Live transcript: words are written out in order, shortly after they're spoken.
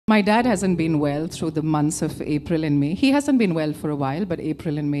My dad hasn't been well through the months of April and May. He hasn't been well for a while, but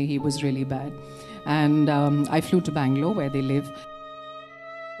April and May he was really bad. And I flew to Bangalore, where they live.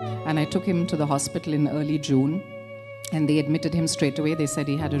 And I took him to the hospital in early June. And they admitted him straight away. They said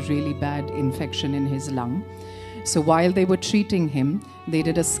he had a really bad infection in his lung. So while they were treating him, they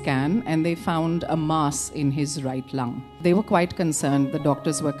did a scan and they found a mass in his right lung. They were quite concerned, the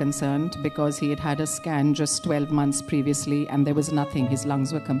doctors were concerned, because he had had a scan just 12 months previously and there was nothing, his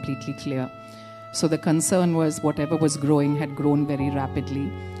lungs were completely clear. So the concern was whatever was growing had grown very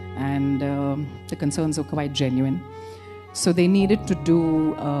rapidly, and the concerns were quite genuine. So they needed to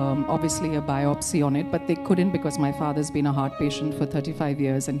do, obviously, a biopsy on it, but they couldn't because my father's been a heart patient for 35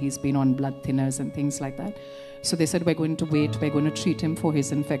 years and he's been on blood thinners and things like that. So they said, we're going to wait, we're going to treat him for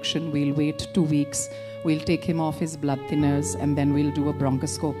his infection, we'll wait 2 weeks, we'll take him off his blood thinners, and then we'll do a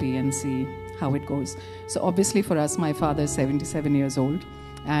bronchoscopy and see how it goes. So obviously for us, my father is 77 years old,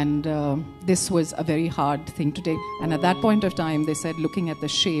 and this was a very hard thing to take. And at that point of time, they said, looking at the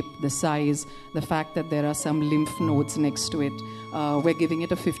shape, the size, the fact that there are some lymph nodes next to it, we're giving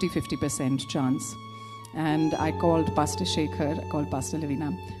it a 50-50% chance. And I called Pastor Shekhar, I called Pastor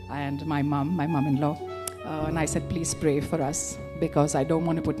Lavina, and my mom-in-law, and I said, please pray for us, because I don't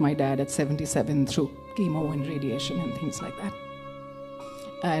want to put my dad at 77 through chemo and radiation and things like that.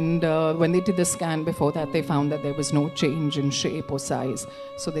 And when they did the scan before that, they found that there was no change in shape or size.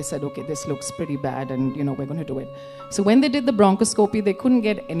 So they said, okay, this looks pretty bad, and we're going to do it. So when they did the bronchoscopy, they couldn't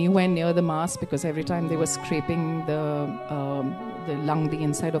get anywhere near the mass, because every time they were scraping the lung, the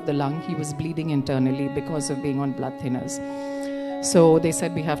inside of the lung, he was bleeding internally because of being on blood thinners. So they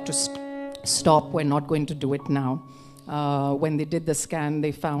said, we have to stop, we're not going to do it now. When they did the scan,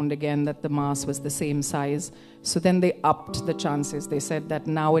 they found again that the mass was the same size. So then they upped the chances. They said that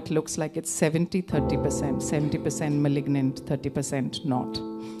now it looks like it's 70-30%, 70% malignant, 30% not.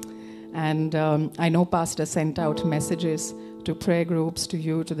 And I know Pastor sent out messages to prayer groups, to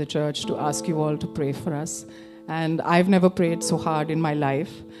you, to the church, to ask you all to pray for us. And I've never prayed so hard in my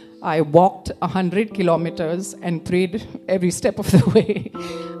life. I walked 100 kilometers and prayed every step of the way.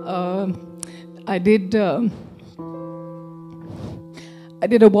 I did a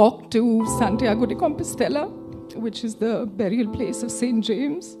walk to Santiago de Compostela, which is the burial place of St.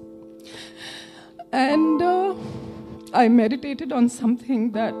 James. And I meditated on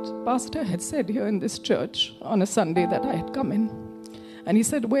something that Pastor had said here in this church on a Sunday that I had come in. And he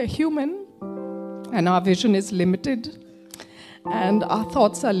said, we're human, and our vision is limited, and our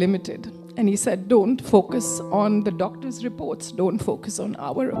thoughts are limited. And he said, don't focus on the doctor's reports, don't focus on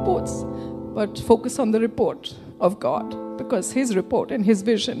our reports, but focus on the report of God, because his report and his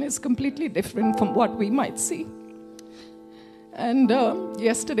vision is completely different from what we might see. And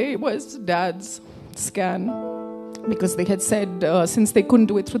yesterday was Dad's scan, because they had said, since they couldn't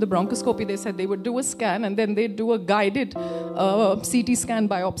do it through the bronchoscopy, they said they would do a scan and then they'd do a guided CT scan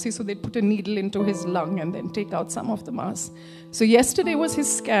biopsy, so they'd put a needle into his lung and then take out some of the mass. So yesterday was his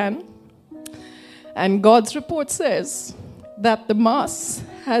scan, and God's report says that the mass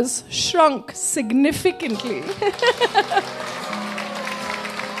has shrunk significantly.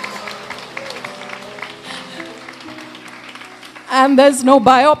 And there's no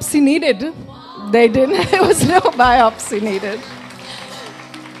biopsy needed. They didn't, there was no biopsy needed.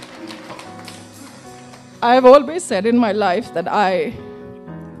 I've always said in my life that I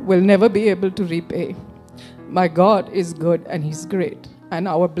will never be able to repay. My God is good and He's great. And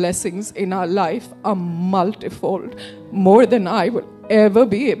our blessings in our life are multifold, more than I will ever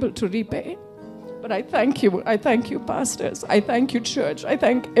be able to repay. But I thank you, pastors. I thank you, church. I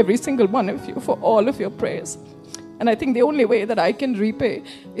thank every single one of you for all of your prayers. And I think the only way that I can repay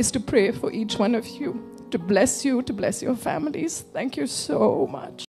is to pray for each one of you, to bless your families. Thank you so much.